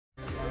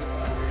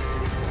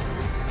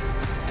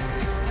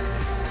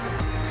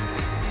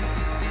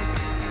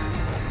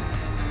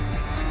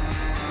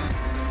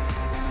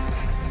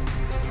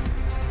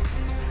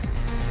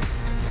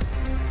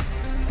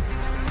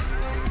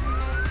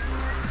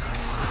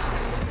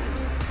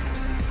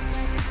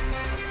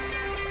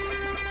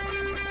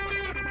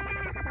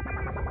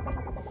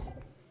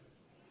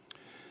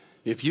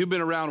If you've been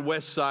around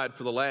Westside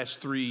for the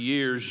last 3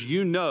 years,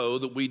 you know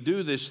that we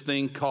do this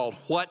thing called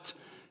What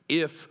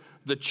If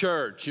the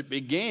Church. It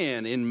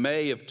began in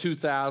May of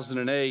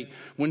 2008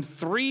 when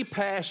 3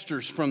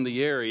 pastors from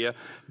the area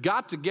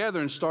got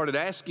together and started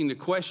asking the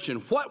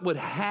question, what would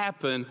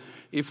happen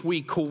if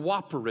we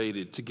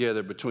cooperated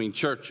together between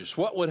churches?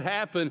 What would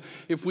happen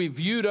if we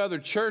viewed other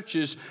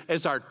churches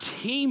as our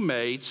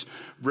teammates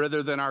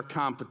rather than our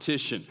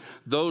competition?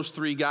 Those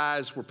 3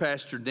 guys were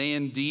Pastor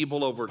Dan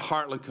Diebel over at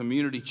Heartland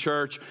Community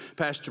Church,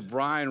 Pastor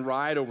Brian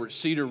Wright over at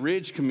Cedar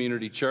Ridge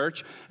Community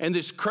Church, and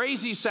this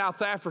crazy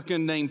South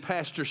African named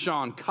Pastor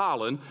Sean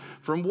Collin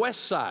from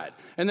Westside.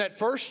 And that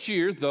first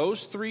year,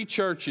 those 3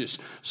 churches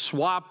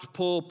swapped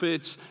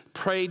pulpits,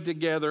 prayed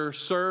together,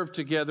 served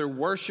together,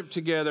 worshiped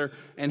together,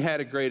 and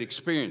had a great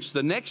experience.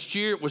 The next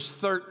year, it was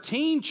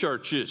 13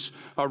 churches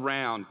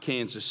around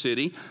Kansas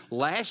City.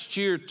 Last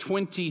year,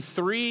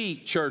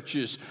 23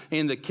 churches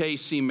in the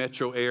KC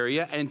metro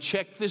area. And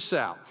check this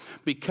out.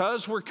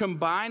 Because we're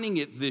combining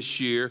it this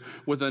year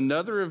with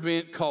another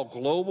event called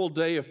Global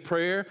Day of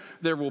Prayer,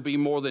 there will be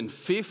more than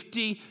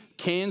 50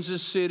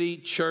 Kansas City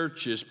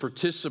churches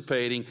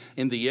participating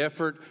in the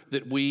effort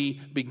that we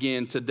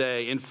begin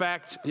today. In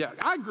fact, yeah,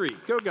 I agree.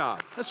 Go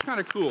God. That's kind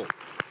of cool.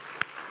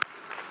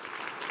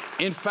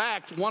 In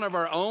fact, one of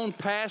our own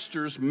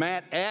pastors,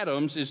 Matt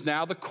Adams, is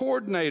now the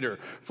coordinator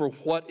for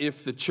What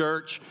If the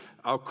Church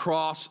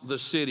across the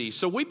city.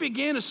 So we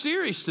begin a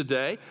series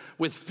today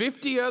with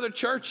 50 other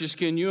churches.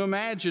 Can you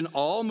imagine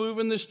all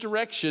moving this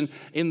direction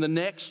in the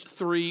next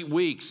 3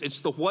 weeks?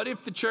 It's the What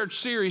If the Church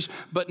series,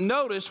 but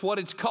notice what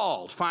it's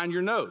called. Find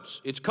your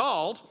notes. It's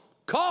called.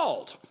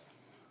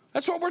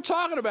 That's what we're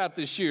talking about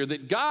this year,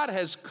 that God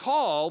has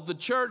called the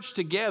church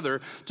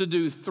together to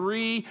do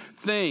 3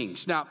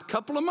 things. Now, a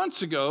couple of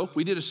months ago,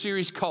 we did a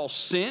series called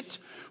Sent,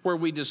 where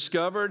we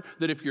discovered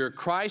that if you're a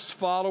Christ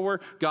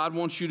follower, God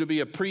wants you to be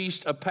a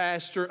priest, a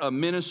pastor, a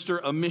minister,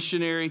 a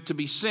missionary, to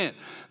be sent.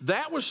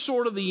 That was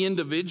sort of the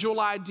individual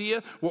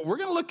idea. What we're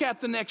going to look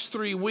at the next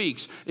 3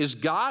 weeks is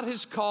God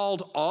has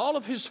called all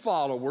of his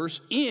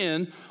followers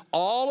in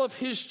all of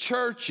his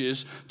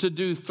churches to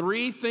do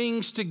 3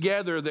 things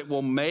together that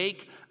will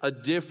make a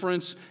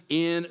difference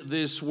in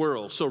this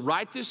world. So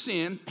write this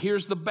in.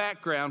 Here's the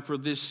background for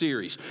this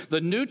series. The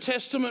New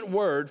Testament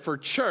word for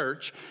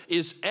church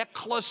is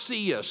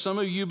ekklesia. Some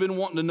of you have been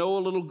wanting to know a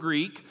little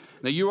Greek.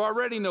 Now, you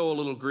already know a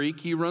little Greek.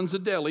 He runs a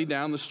deli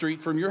down the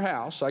street from your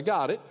house. I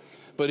got it.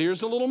 But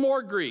here's a little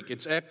more Greek.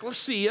 It's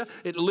ekklesia.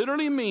 It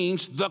literally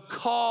means the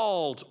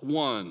called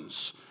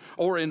ones,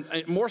 or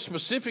more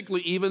specifically,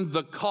 even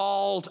the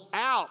called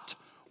out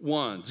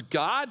ones.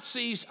 God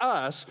sees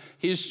us,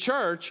 his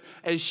church,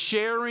 as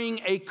sharing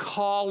a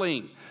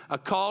calling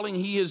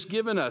he has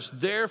given us.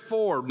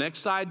 Therefore,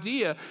 next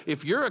idea,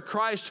 if you're a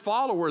Christ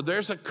follower,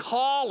 there's a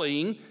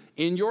calling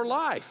in your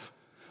life.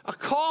 A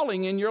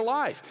calling in your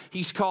life.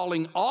 He's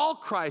calling all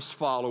Christ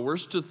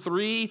followers to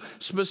 3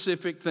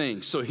 specific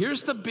things. So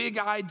here's the big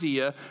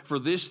idea for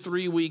this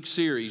 3-week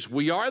series.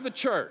 We are the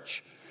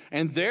church.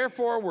 And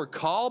therefore, we're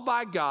called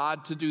by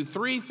God to do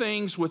 3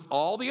 things with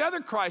all the other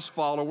Christ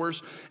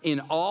followers in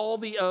all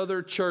the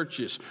other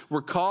churches.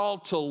 We're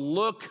called to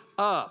look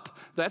up.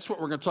 That's what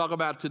we're going to talk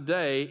about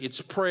today.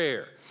 It's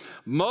prayer.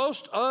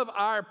 Most of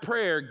our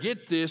prayer,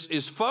 get this,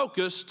 is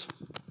focused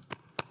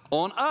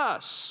on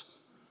us.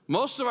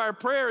 Most of our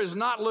prayer is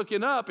not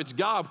looking up. It's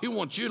God, we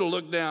want you to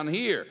look down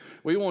here.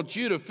 We want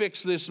you to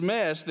fix this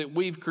mess that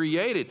we've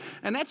created.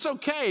 And that's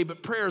okay,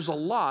 but prayer is a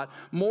lot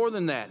more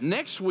than that.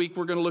 Next week,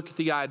 we're going to look at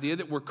the idea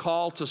that we're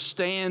called to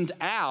stand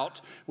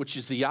out, which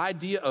is the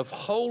idea of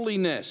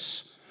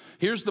holiness.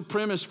 Here's the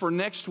premise for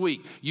next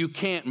week. You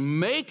can't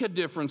make a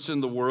difference in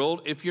the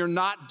world if you're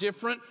not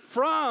different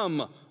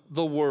from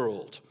the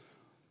world.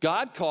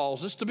 God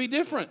calls us to be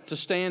different, to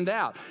stand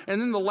out.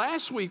 And then the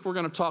last week, we're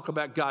going to talk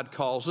about God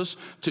calls us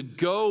to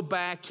go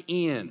back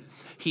in.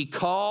 He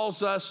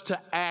calls us to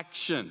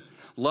action.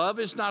 Love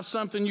is not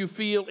something you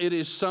feel, it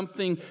is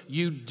something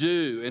you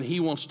do. And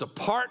he wants to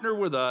partner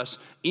with us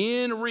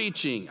in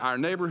reaching our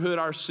neighborhood,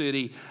 our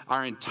city,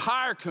 our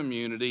entire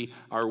community,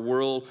 our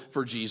world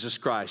for Jesus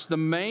Christ. The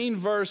main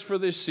verse for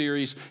this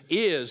series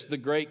is the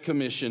Great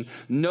Commission.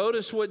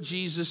 Notice what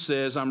Jesus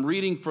says. I'm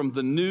reading from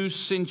the New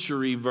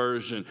Century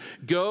Version.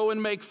 Go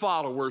and make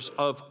followers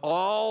of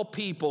all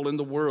people in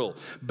the world.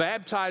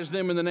 Baptize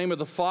them in the name of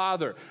the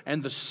Father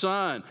and the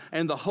Son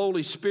and the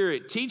Holy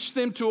Spirit. Teach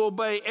them to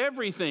obey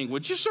everything.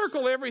 Would you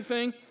circle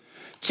everything?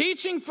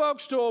 Teaching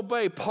folks to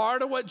obey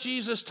part of what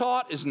Jesus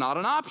taught is not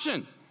an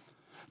option.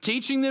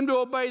 Teaching them to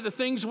obey the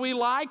things we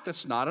like,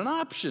 that's not an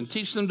option.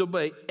 Teach them to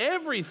obey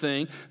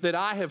everything that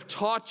I have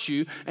taught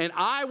you, and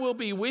I will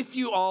be with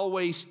you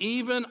always,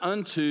 even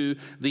unto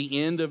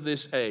the end of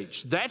this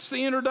age. That's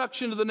the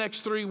introduction to the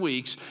next 3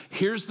 weeks.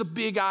 Here's the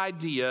big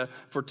idea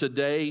for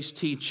today's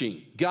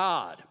teaching.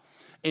 God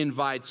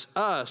invites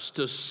us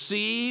to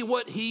see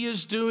what he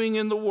is doing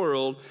in the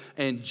world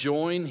and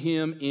join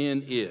him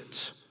in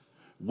it.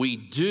 We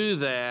do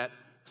that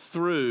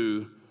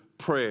through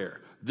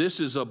prayer. This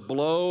is a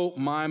blow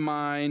my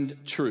mind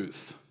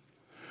truth.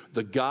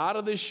 The God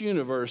of this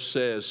universe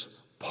says,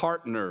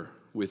 partner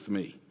with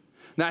me.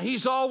 Now,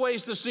 he's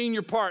always the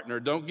senior partner.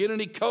 Don't get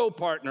any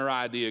co-partner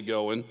idea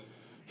going.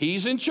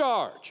 He's in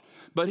charge.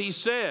 But he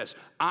says,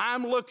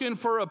 I'm looking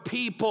for a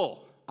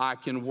people I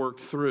can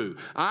work through.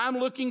 I'm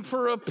looking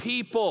for a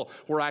people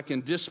where I can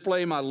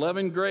display my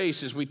loving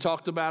grace, as we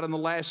talked about in the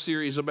last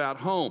series about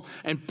home,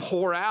 and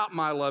pour out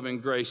my loving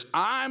grace.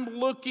 I'm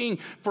looking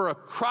for a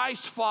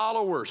Christ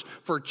followers,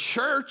 for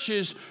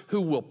churches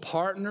who will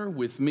partner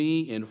with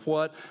me in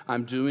what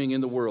I'm doing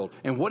in the world.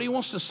 And what he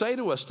wants to say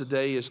to us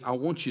today is, I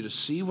want you to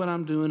see what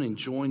I'm doing and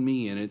join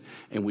me in it.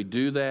 And we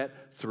do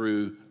that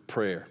through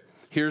prayer.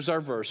 Here's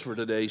our verse for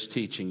today's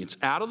teaching. It's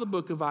out of the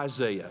book of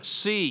Isaiah.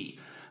 See,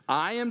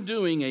 I am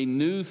doing a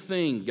new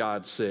thing,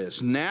 God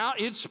says. Now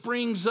it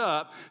springs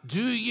up.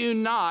 Do you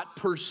not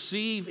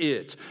perceive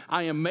it?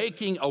 I am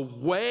making a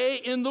way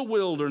in the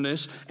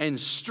wilderness and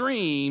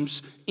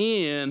streams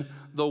in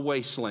the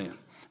wasteland.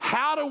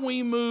 How do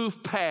we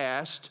move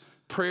past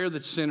prayer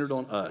that's centered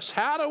on us?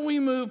 How do we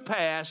move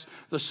past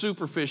the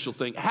superficial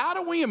thing? How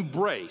do we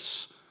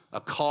embrace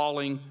a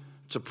calling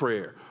to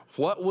prayer?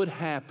 What would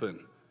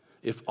happen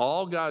if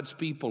all God's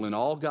people in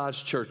all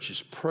God's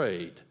churches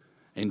prayed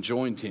and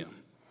joined him?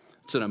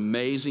 It's an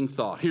amazing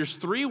thought. Here's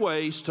 3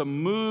 ways to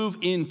move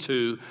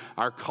into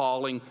our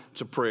calling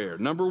to prayer.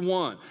 Number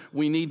 1,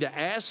 we need to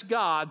ask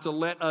God to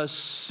let us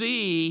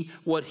see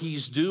what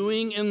he's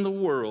doing in the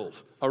world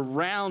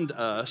around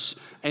us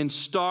and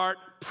start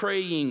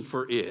praying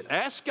for it.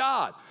 Ask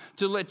God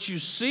to let you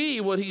see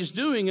what he's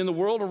doing in the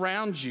world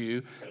around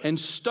you and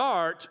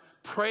start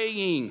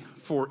praying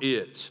for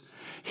it.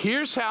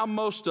 Here's how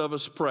most of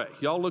us pray.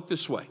 Y'all look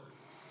this way.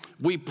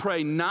 We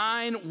pray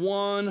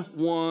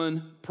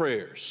 911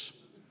 prayers.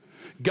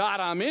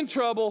 God, I'm in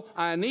trouble.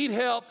 I need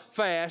help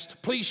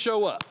fast. Please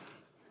show up.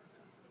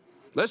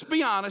 Let's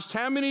be honest.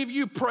 How many of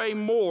you pray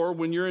more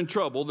when you're in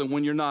trouble than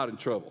when you're not in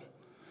trouble?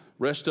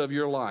 Rest of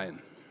you are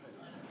lying.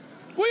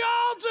 We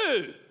all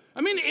do.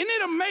 I mean, isn't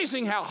it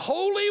amazing how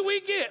holy we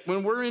get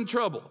when we're in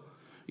trouble?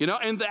 You know,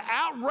 and the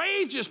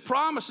outrageous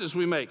promises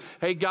we make.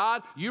 Hey,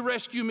 God, you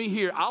rescue me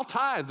here. I'll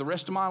tithe the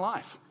rest of my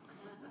life.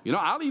 You know,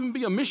 I'll even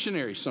be a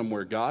missionary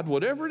somewhere, God,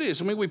 whatever it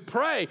is. I mean, we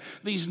pray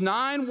these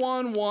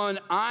 911,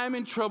 I'm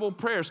in trouble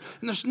prayers.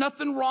 And there's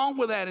nothing wrong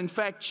with that. In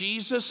fact,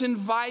 Jesus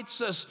invites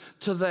us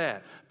to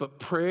that. But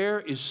prayer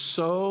is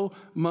so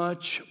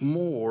much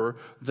more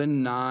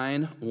than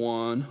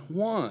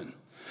 911.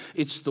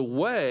 It's the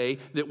way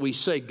that we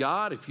say,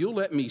 God, if you'll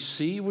let me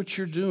see what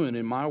you're doing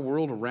in my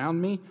world around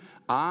me,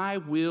 I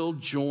will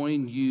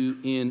join you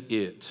in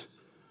it.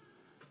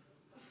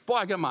 Boy,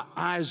 I got my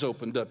eyes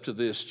opened up to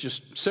this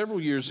just several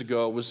years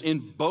ago. I was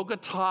in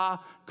Bogota,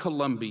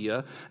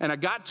 Colombia, and I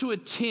got to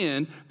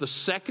attend the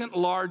second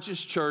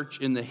largest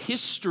church in the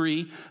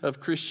history of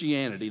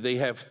Christianity. They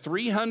have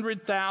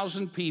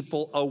 300,000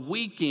 people a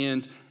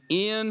weekend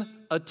in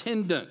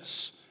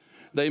attendance.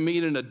 They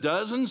meet in a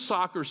dozen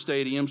soccer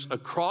stadiums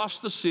across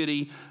the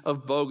city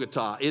of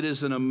Bogota. It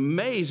is an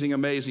amazing,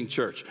 amazing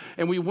church.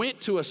 And we went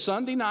to a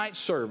Sunday night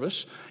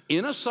service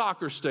in a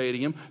soccer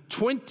stadium,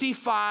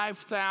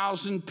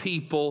 25,000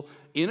 people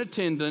in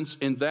attendance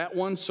in that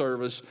one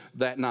service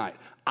that night.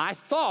 I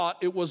thought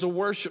it was a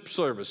worship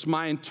service.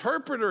 My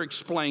interpreter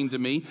explained to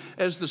me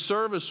as the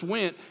service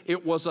went,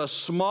 it was a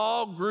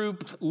small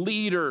group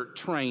leader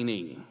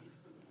training.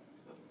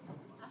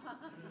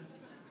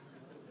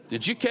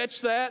 Did you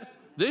catch that?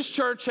 This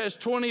church has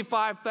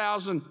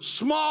 25,000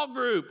 small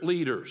group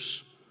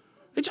leaders.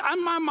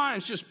 My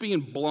mind's just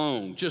being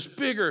blown, just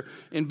bigger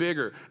and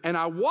bigger. And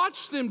I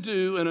watched them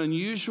do an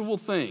unusual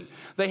thing.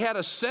 They had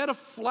a set of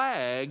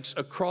flags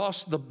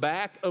across the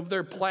back of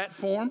their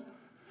platform,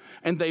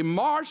 and they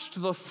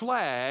marched the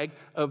flag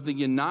of the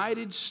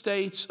United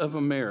States of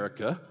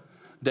America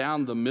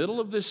down the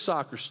middle of this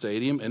soccer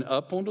stadium and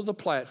up onto the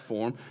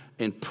platform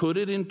and put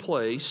it in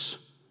place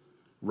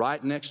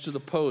right next to the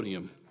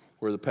podium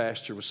where the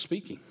pastor was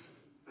speaking.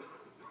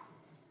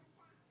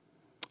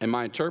 And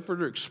my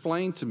interpreter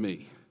explained to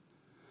me,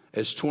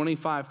 as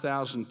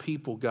 25,000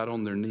 people got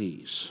on their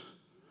knees,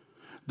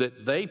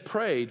 that they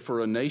prayed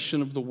for a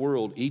nation of the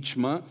world each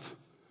month.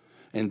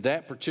 And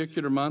that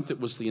particular month,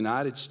 it was the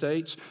United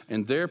States.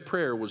 And their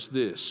prayer was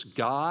this: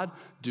 God,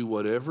 do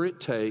whatever it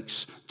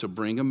takes to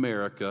bring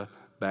America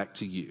back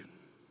to you.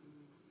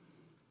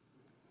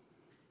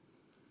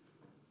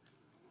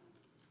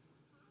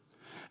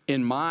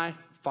 In my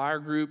fire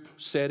group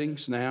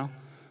settings now,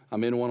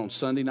 I'm in one on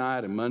Sunday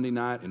night and Monday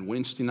night and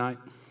Wednesday night.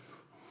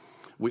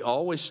 We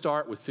always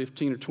start with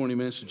 15 or 20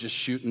 minutes of just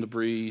shooting the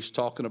breeze,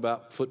 talking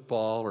about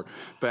football or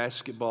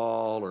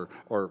basketball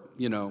or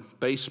you know,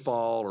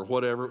 baseball or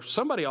whatever.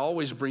 Somebody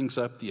always brings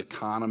up the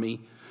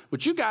economy.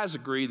 Would you guys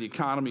agree the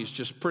economy is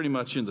just pretty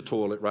much in the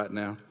toilet right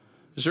now?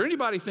 Is there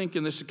anybody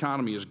thinking this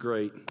economy is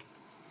great?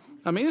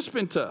 I mean, it's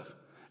been tough.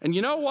 And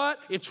you know what?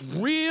 It's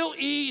real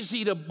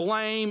easy to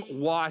blame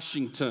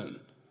Washington.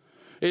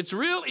 It's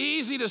real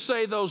easy to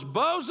say those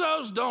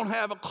bozos don't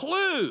have a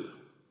clue.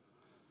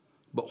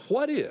 But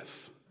what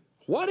if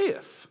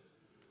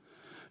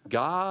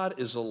God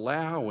is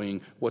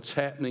allowing what's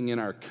happening in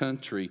our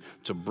country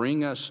to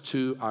bring us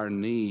to our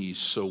knees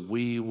so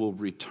we will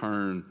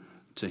return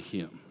to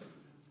Him.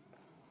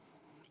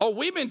 Oh,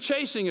 we've been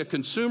chasing a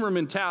consumer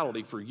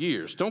mentality for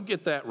years. Don't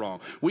get that wrong.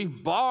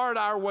 We've barred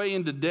our way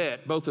into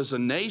debt, both as a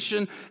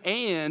nation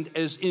and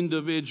as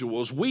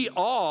individuals. We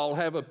all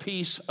have a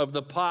piece of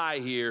the pie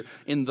here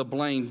in the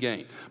blame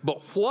game.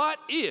 But what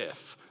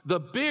if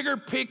the bigger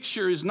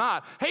picture is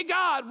not, hey,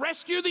 God,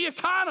 rescue the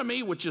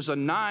economy, which is a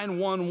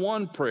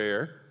 911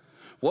 prayer.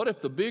 What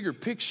if the bigger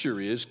picture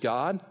is,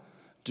 God,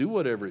 do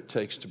whatever it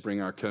takes to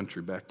bring our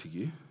country back to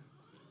you?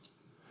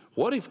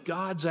 What if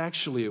God's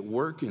actually at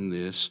work in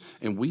this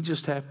and we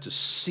just have to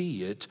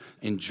see it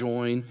and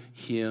join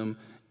Him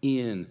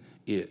in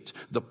it?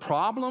 The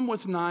problem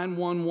with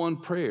 911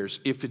 prayers,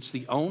 if it's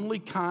the only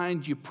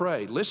kind you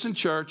pray, listen,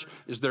 church,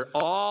 is they're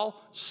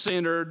all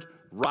centered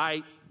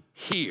right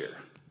here.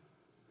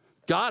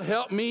 God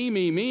help me,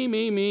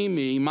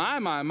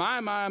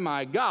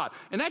 my God.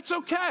 And that's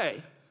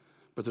okay.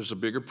 But there's a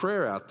bigger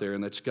prayer out there,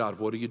 and that's, God,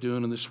 what are you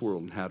doing in this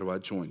world, and how do I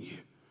join you?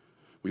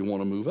 We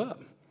want to move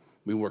up.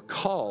 We were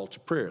called to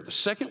prayer. The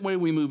second way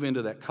we move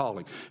into that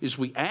calling is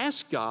we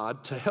ask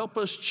God to help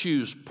us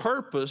choose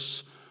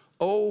purpose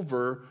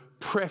over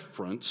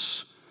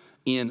preference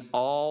in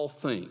all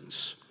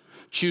things.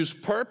 Choose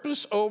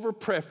purpose over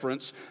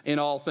preference in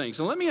all things.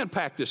 Now let me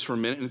unpack this for a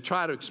minute and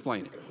try to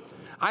explain it.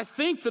 I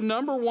think the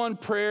number one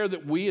prayer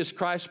that we as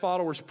Christ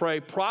followers pray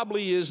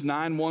probably is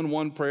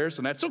 911 prayers,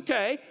 and that's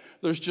okay.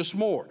 There's just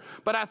more.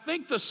 But I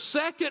think the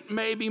second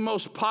maybe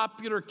most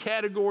popular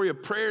category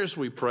of prayers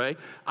we pray,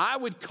 I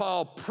would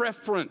call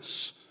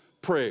preference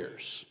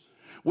prayers.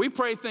 We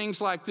pray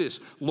things like this: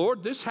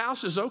 Lord, this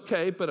house is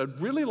okay, but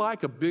I'd really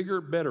like a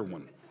bigger, better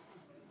one.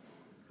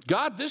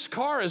 God, this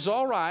car is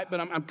all right, but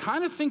I'm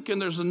kind of thinking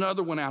there's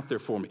another one out there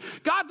for me.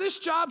 God, this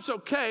job's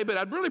okay, but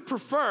I'd really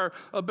prefer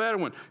a better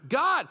one.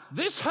 God,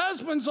 this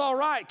husband's all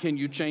right. Can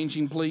you change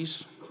him,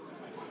 please?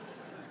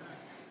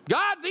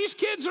 God, these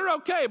kids are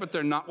okay, but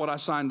they're not what I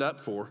signed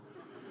up for.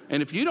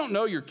 And if you don't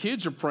know your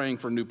kids are praying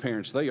for new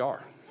parents, they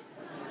are.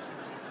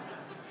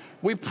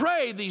 We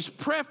pray these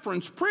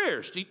preference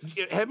prayers.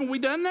 Haven't we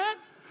done that?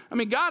 I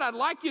mean, God, I'd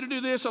like you to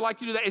do this, I'd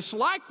like you to do that. It's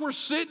like we're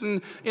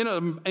sitting in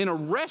a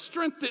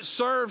restaurant that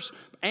serves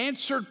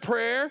answered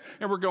prayer,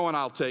 and we're going,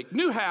 I'll take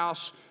new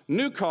house,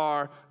 new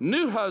car,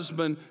 new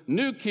husband,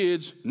 new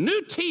kids,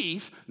 new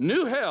teeth,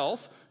 new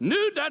health,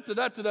 new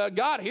da-da-da-da-da.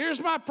 God, here's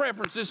my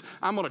preferences.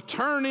 I'm going to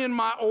turn in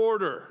my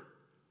order.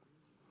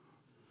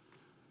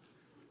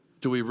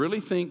 Do we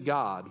really think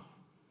God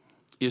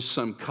is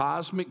some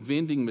cosmic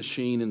vending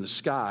machine in the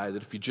sky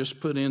that if you just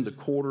put in the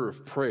quarter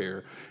of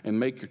prayer and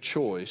make your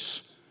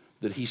choice,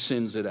 that He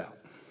sends it out?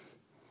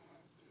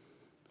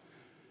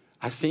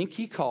 I think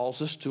He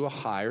calls us to a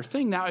higher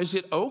thing. Now, is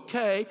it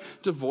okay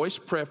to voice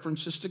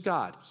preferences to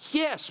God?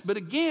 Yes, but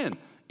again,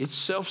 it's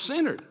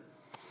self-centered.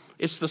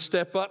 It's the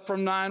step up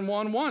from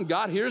 911.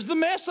 God, here's the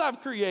mess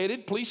I've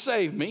created. Please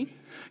save me.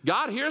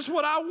 God, here's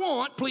what I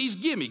want. Please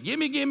give me. Give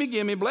me, give me,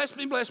 give me. Bless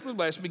me, bless me,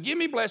 bless me. Give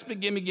me, bless me,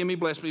 give me, give me,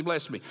 bless me,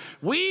 bless me.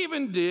 We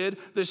even did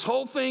this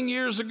whole thing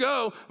years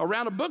ago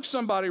around a book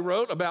somebody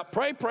wrote about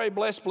pray, pray,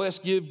 bless, bless,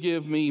 give,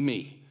 give,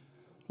 me.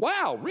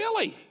 Wow,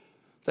 really?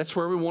 That's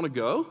where we want to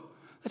go?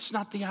 That's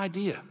not the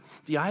idea.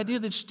 The idea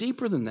that's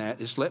deeper than that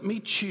is let me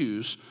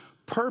choose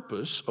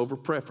purpose over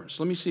preference.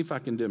 Let me see if I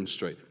can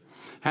demonstrate it.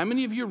 How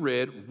many of you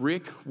read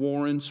Rick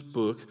Warren's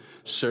book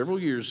several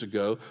years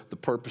ago, The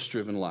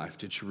Purpose-Driven Life?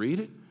 Did you read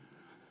it?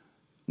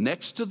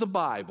 Next to the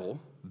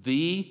Bible,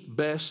 the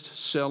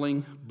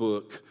best-selling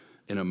book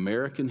in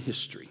American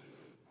history.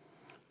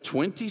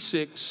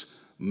 26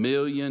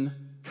 million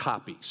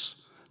copies.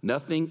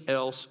 Nothing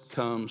else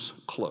comes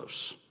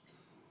close.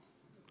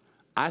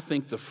 I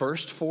think the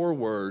first 4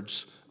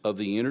 words of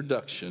the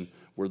introduction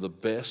were the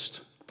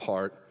best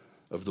part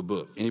of the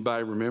book.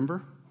 Anybody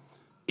remember?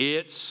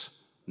 It's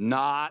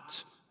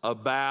not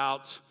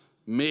about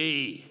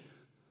me.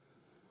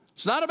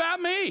 It's not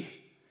about me.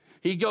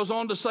 He goes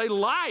on to say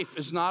life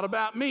is not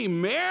about me.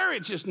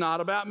 Marriage is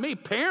not about me.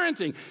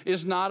 Parenting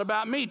is not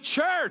about me.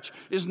 Church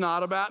is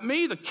not about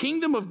me. The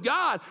kingdom of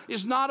God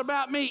is not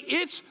about me.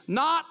 It's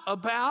not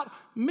about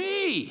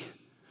me.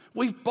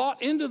 We've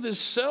bought into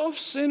this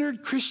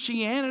self-centered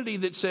Christianity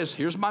that says,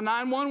 here's my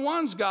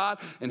 911s, God,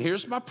 and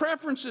here's my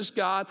preferences,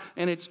 God,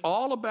 and it's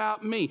all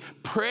about me.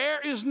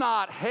 Prayer is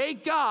not, hey,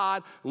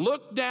 God,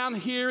 look down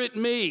here at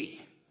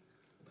me.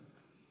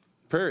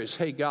 Prayer is,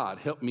 hey, God,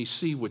 help me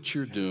see what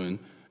you're doing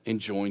and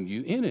join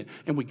you in it.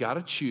 And we got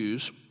to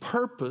choose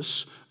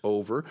purpose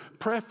over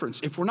preference.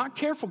 If we're not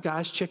careful,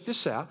 guys, check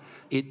this out.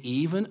 It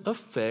even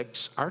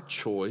affects our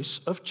choice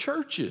of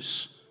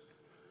churches.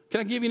 Can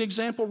I give you an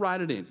example?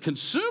 Write it in.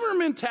 Consumer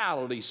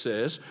mentality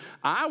says,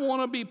 I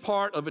want to be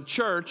part of a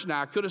church.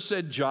 Now, I could have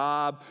said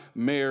job,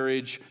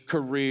 marriage,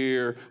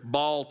 career,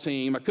 ball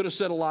team. I could have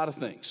said a lot of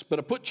things, but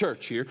I put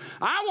church here.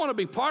 I want to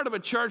be part of a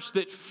church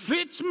that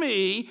fits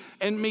me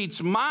and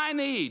meets my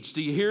needs.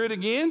 Do you hear it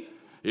again?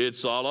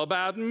 It's all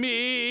about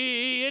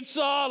me. It's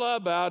all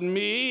about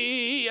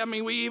me. I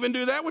mean, we even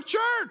do that with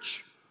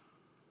church.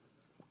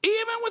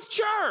 Even with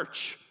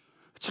church.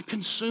 It's a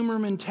consumer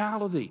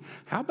mentality.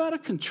 How about a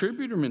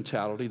contributor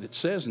mentality that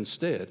says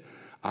instead,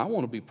 I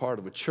want to be part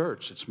of a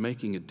church that's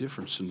making a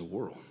difference in the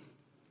world?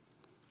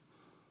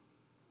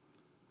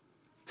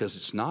 Because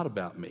it's not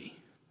about me.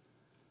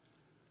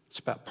 It's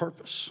about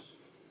purpose.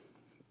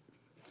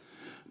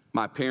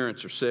 My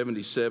parents are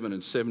 77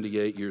 and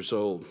 78 years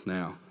old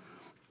now.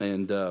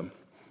 And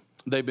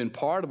they've been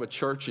part of a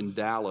church in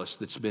Dallas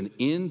that's been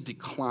in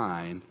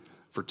decline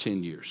for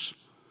 10 years.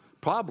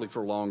 Probably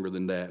for longer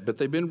than that. But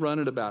they've been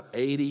running about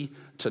 80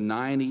 to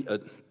 90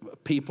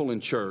 people in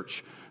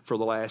church for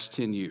the last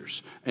 10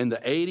 years. And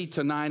the 80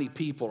 to 90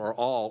 people are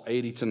all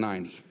 80 to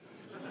 90.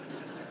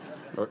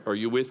 Are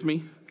you with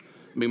me?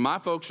 I mean, my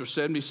folks are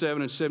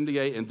 77 and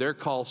 78, and they're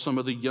called some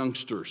of the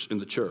youngsters in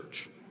the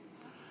church.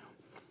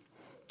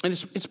 And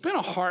it's been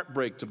a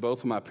heartbreak to both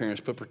of my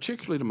parents, but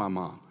particularly to my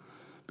mom,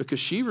 because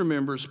she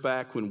remembers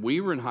back when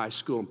we were in high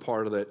school and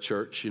part of that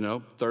church,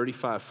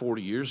 35,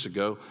 40 years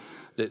ago,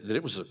 that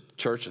it was a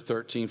church of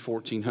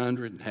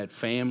 1,400 and had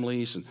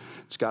families, and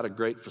it's got a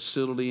great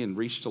facility and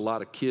reached a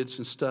lot of kids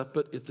and stuff.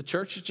 But the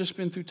church has just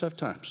been through tough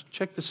times.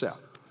 Check this out.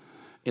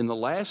 In the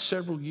last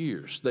several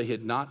years, they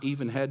had not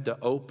even had to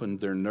open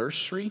their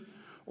nursery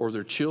or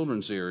their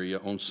children's area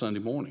on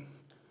Sunday morning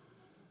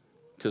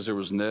because there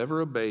was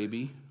never a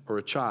baby or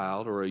a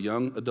child or a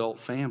young adult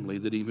family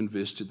that even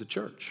visited the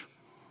church.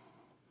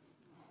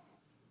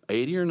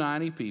 80 or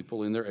 90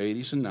 people in their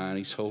 80s and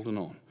 90s holding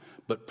on,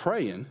 but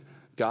praying,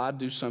 God,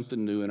 do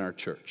something new in our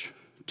church.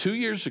 2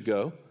 years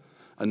ago,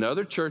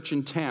 another church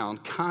in town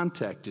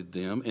contacted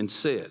them and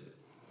said,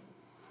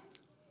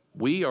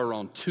 we are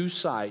on 2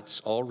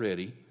 sites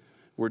already.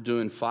 We're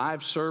doing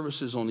 5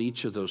 services on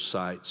each of those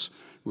sites.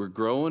 We're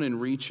growing and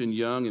reaching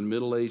young and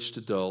middle-aged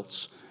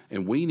adults,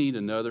 and we need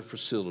another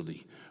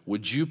facility.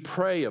 Would you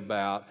pray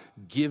about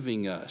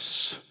giving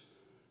us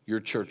your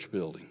church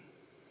building?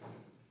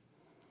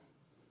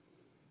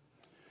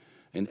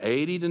 And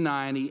 80 to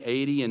 90,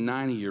 80 and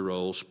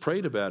 90-year-olds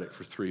prayed about it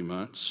for 3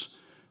 months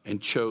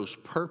and chose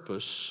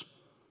purpose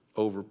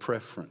over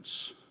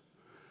preference.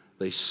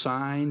 They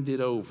signed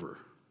it over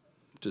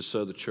to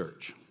Southern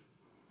Church.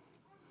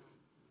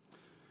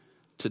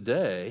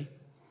 Today,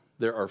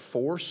 there are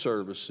 4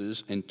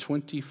 services and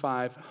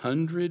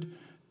 2,500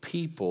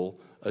 people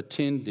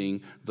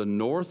attending the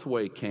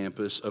Northway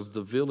campus of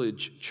the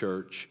Village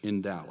Church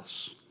in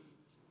Dallas.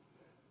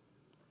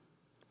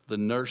 The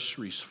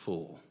nursery's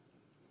full.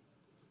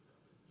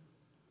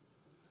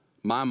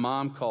 My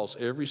mom calls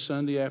every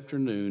Sunday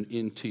afternoon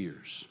in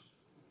tears.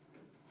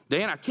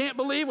 Dan, I can't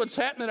believe what's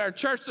happening at our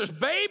church. There's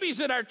babies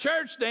at our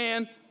church,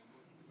 Dan.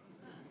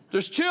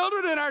 There's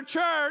children in our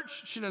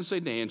church. She doesn't say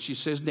Dan, she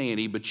says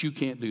Danny, but you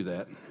can't do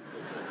that.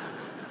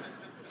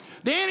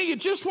 Danny, you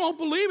just won't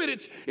believe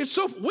it. It's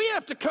so, we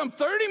have to come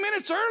 30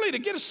 minutes early to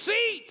get a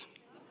seat.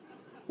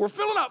 We're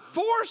filling up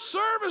 4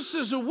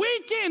 services a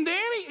weekend,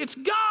 Danny. It's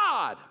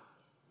God.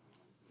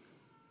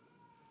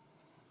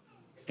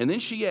 And then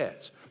she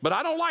adds, but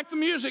I don't like the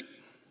music.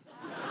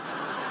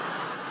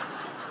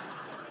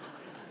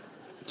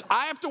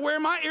 I have to wear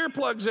my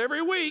earplugs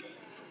every week.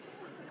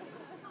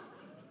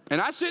 And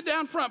I sit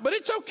down front, but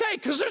it's okay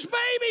because there's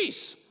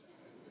babies.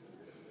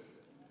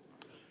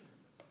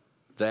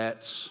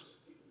 That's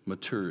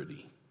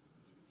maturity.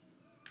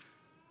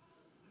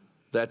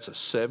 That's a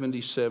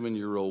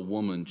 77-year-old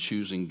woman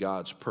choosing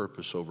God's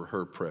purpose over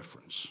her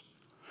preference.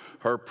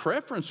 Her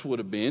preference would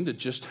have been to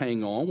just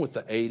hang on with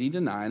the 80 to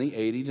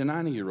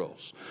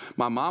 90-year-olds.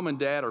 My mom and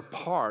dad are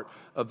part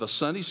of the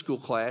Sunday school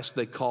class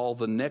they call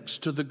the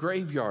Next to the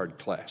Graveyard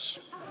class.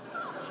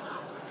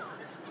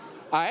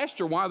 I asked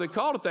her why they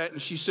called it that,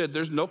 and she said,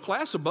 there's no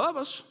class above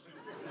us.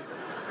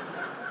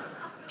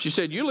 She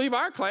said, you leave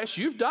our class,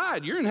 you've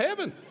died, you're in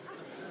heaven.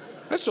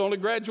 That's the only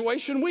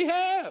graduation we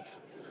have.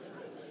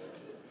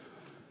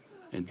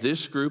 And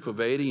this group of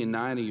 80 and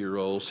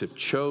 90-year-olds have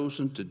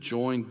chosen to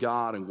join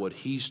God in what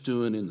He's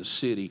doing in the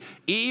city,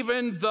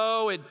 even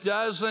though it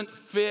doesn't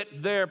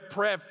fit their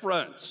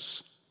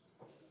preference.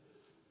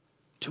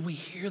 Do we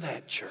hear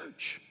that,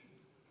 church?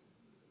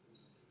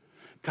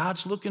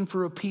 God's looking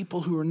for a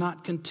people who are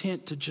not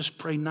content to just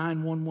pray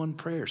 911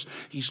 prayers.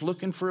 He's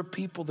looking for a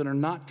people that are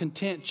not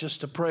content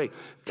just to pray,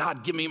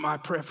 God, give me my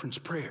preference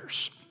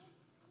prayers.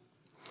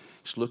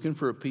 He's looking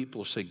for a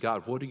people who say,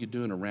 God, what are you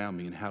doing around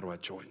me and how do I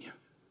join you?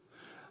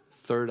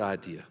 Third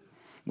idea,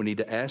 we need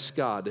to ask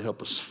God to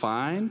help us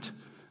find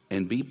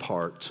and be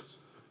part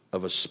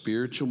of a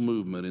spiritual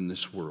movement in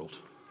this world.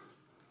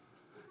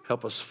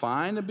 Help us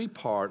find and be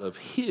part of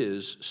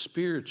His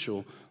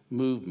spiritual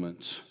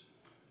movement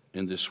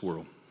in this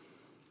world.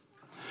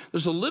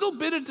 There's a little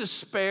bit of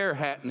despair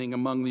happening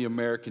among the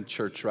American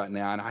church right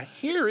now, and I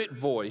hear it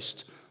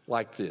voiced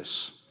like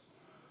this.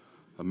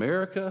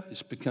 America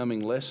is becoming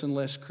less and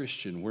less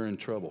Christian. We're in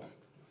trouble.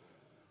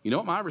 You know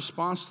what my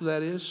response to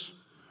that is?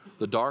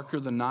 The darker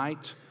the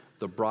night,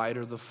 the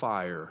brighter the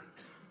fire.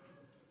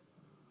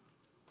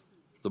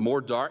 The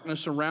more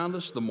darkness around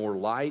us, the more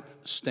light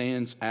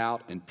stands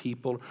out and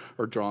people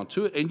are drawn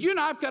to it. And you and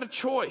I have got a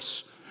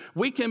choice.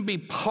 We can be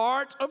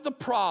part of the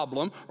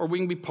problem or we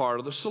can be part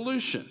of the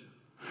solution.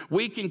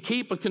 We can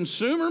keep a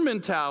consumer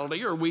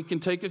mentality or we can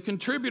take a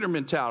contributor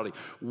mentality.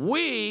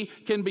 We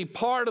can be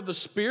part of the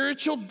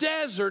spiritual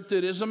desert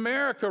that is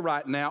America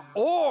right now,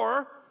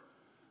 or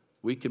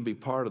we can be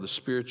part of the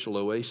spiritual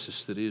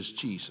oasis that is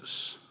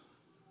Jesus.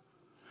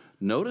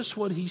 Notice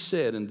what he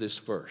said in this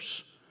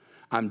verse.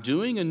 I'm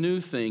doing a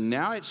new thing.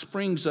 Now it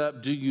springs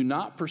up. Do you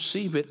not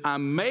perceive it?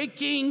 I'm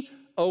making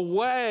a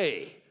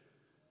way.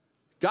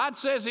 God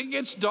says it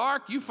gets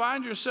dark. You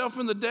find yourself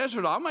in the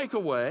desert. I'll make a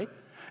way.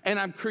 And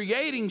I'm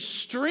creating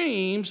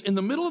streams in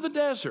the middle of the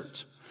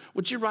desert.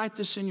 Would you write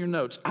this in your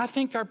notes? I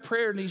think our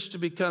prayer needs to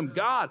become,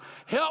 God,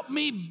 help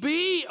me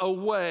be a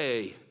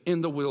way in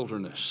the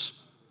wilderness.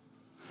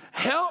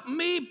 Help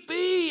me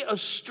be a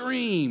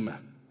stream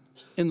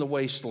in the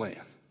wasteland.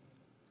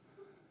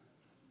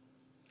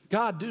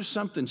 God, do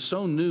something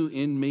so new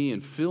in me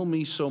and fill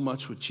me so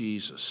much with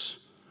Jesus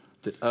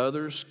that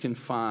others can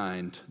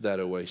find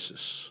that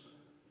oasis.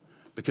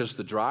 Because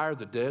the drier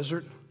the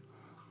desert,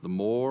 the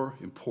more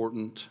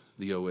important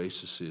the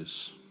oasis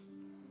is.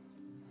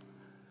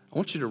 I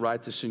want you to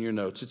write this in your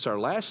notes. It's our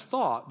last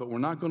thought, but we're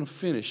not going to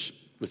finish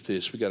with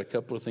this. We got a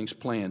couple of things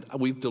planned.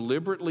 We've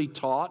deliberately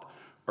taught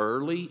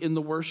early in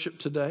the worship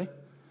today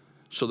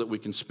so that we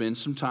can spend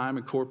some time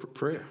in corporate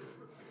prayer.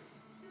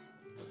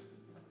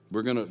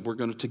 We're going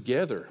to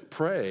together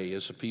pray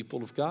as a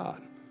people of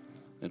God,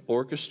 an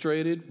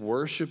orchestrated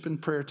worship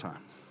and prayer time.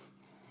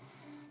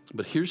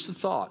 But here's the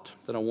thought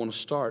that I want to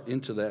start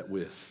into that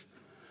with.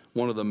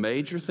 One of the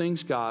major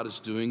things God is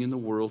doing in the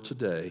world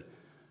today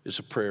is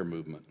a prayer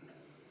movement.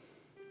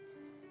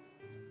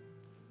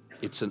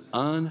 It's an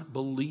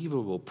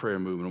unbelievable prayer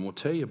movement, and we'll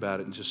tell you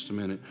about it in just a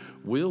minute.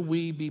 Will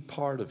we be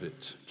part of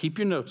it? Keep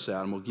your notes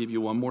out, and we'll give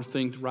you one more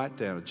thing to write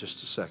down in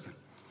just a second.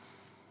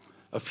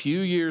 A few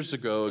years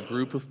ago, a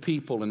group of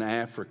people in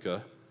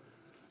Africa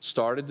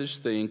started this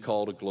thing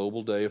called a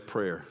Global Day of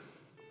Prayer.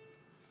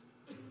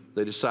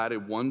 They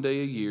decided one day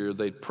a year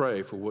they'd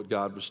pray for what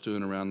God was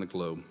doing around the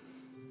globe.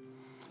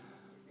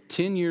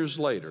 10 years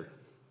later,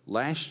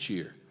 last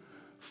year,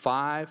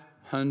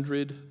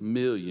 500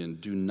 million,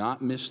 do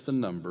not miss the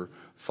number,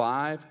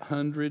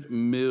 500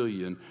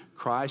 million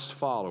Christ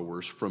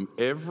followers from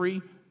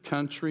every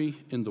country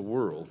in the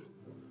world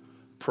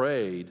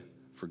prayed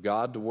for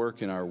God to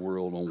work in our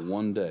world on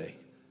one day,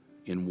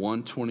 in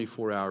one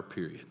 24-hour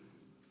period.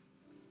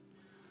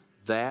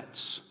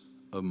 That's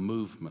a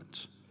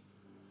movement.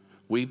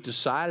 We've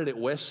decided at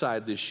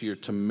Westside this year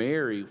to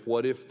marry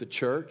What If the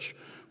Church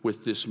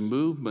with this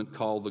movement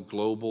called the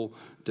Global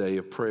Day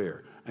of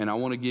Prayer. And I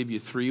want to give you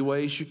 3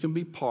 ways you can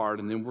be part,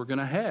 and then we're going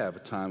to have a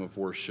time of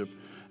worship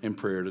and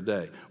prayer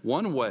today.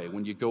 One way,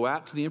 when you go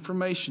out to the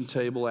information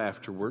table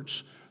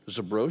afterwards, there's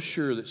a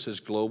brochure that says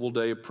Global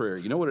Day of Prayer.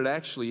 You know what it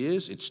actually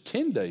is? It's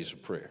 10 days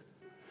of prayer.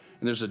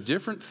 And there's a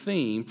different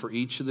theme for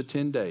each of the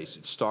 10 days.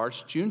 It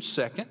starts June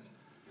 2nd.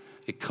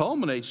 It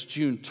culminates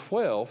June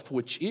 12th,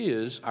 which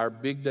is our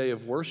big day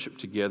of worship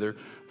together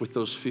with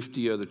those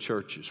 50 other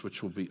churches,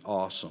 which will be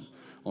awesome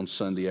on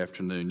Sunday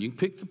afternoon. You can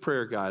pick the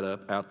prayer guide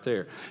up out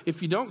there.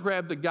 If you don't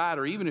grab the guide,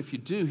 or even if you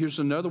do, here's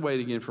another way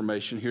to get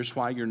information. Here's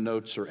why your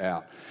notes are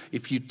out.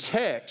 If you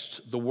text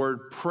the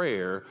word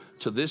prayer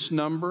to this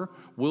number,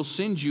 we'll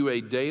send you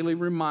a daily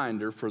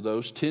reminder for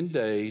those 10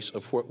 days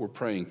of what we're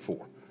praying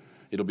for.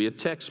 It'll be a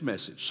text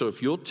message. So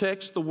if you'll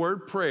text the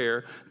word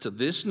prayer to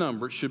this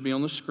number, it should be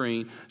on the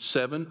screen,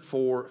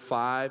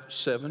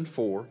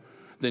 74574.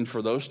 Then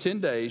for those 10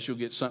 days, you'll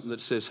get something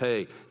that says,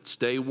 hey, it's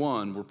day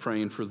 1, we're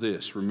praying for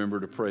this. Remember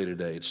to pray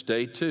today. It's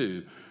day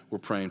 2, we're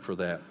praying for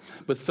that.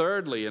 But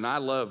thirdly, and I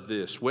love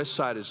this,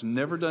 Westside has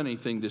never done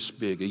anything this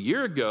big. A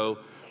year ago,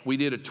 we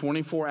did a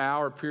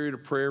 24-hour period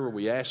of prayer where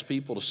we asked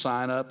people to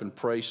sign up and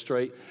pray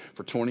straight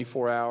for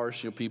 24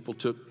 hours. You know, people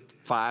took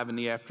 5 in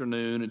the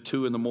afternoon and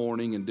 2 in the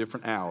morning and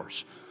different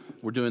hours.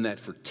 We're doing that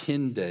for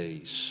 10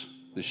 days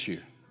this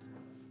year.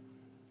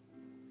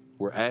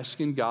 We're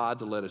asking God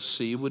to let us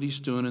see what He's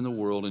doing in the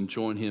world and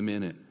join Him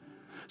in it.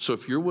 So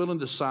if you're willing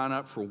to sign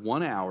up for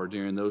 1 hour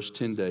during those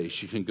 10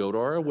 days, you can go to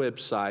our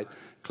website,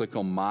 click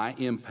on My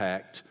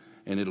Impact,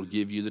 and it'll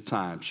give you the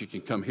times. You can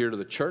come here to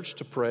the church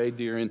to pray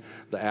during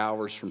the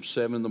hours from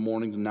 7 in the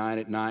morning to 9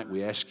 at night.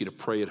 We ask you to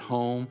pray at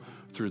home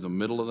through the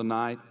middle of the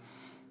night.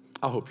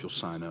 I hope you'll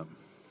sign up.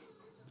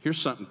 Here's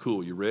something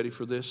cool. You ready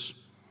for this?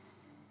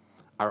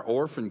 Our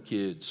orphan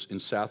kids in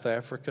South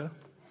Africa,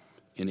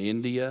 in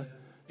India,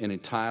 and in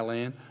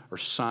Thailand are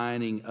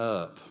signing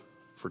up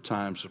for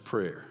times of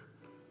prayer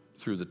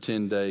through the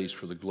 10 days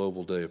for the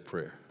Global Day of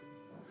Prayer.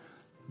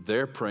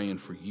 They're praying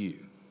for you.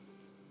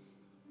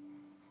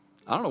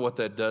 I don't know what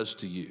that does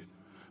to you,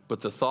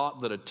 but the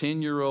thought that a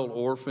 10-year-old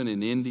orphan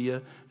in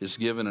India is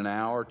given an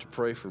hour to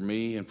pray for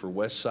me and for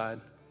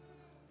Westside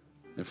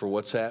and for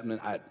what's happening,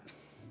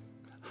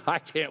 I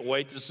can't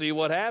wait to see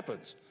what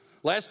happens.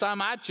 Last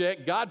time I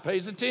checked, God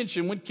pays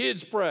attention when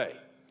kids pray.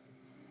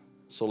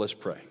 So let's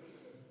pray.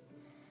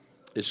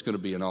 It's going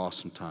to be an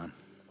awesome time.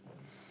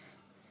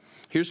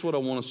 Here's what I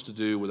want us to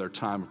do with our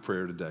time of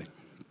prayer today.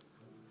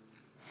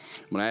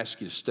 I'm going to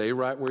ask you to stay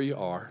right where you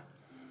are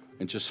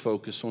and just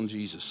focus on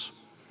Jesus.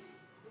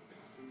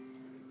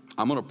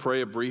 I'm going to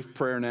pray a brief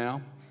prayer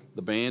now.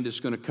 The band is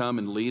going to come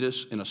and lead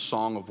us in a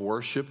song of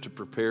worship to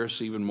prepare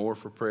us even more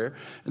for prayer.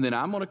 And then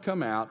I'm going to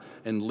come out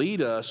and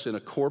lead us in a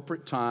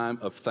corporate time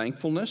of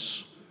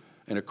thankfulness,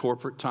 and a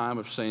corporate time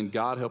of saying,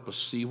 God, help us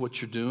see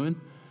what you're doing,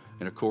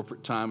 and a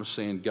corporate time of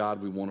saying,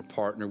 God, we want to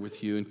partner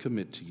with you and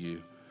commit to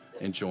you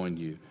and join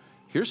you.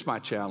 Here's my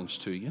challenge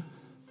to you.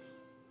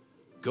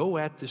 Go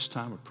at this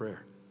time of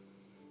prayer.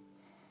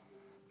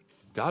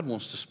 God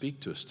wants to speak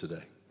to us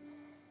today.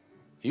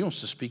 He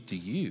wants to speak to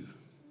you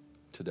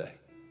today.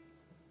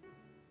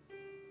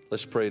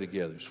 Let's pray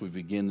together as we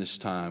begin this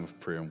time of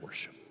prayer and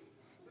worship.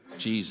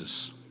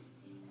 Jesus,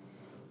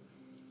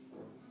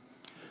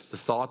 the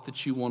thought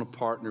that you want to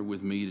partner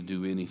with me to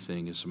do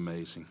anything is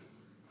amazing.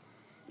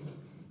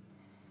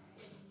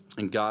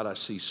 And God, I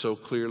see so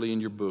clearly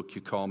in your book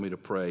you call me to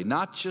pray.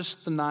 Not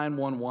just the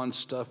 911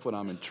 stuff when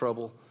I'm in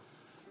trouble,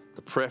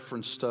 the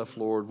preference stuff,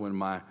 Lord, when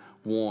my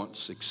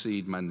wants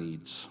exceed my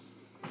needs.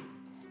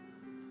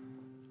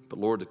 But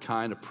Lord, the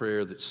kind of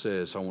prayer that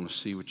says, I want to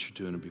see what you're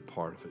doing and be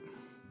part of it.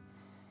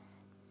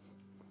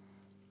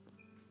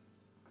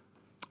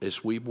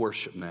 As we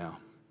worship now,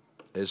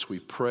 as we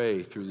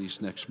pray through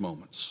these next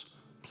moments,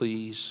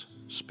 please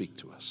speak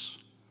to us.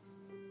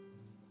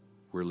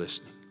 We're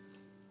listening.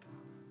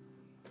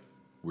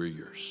 We're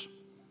yours.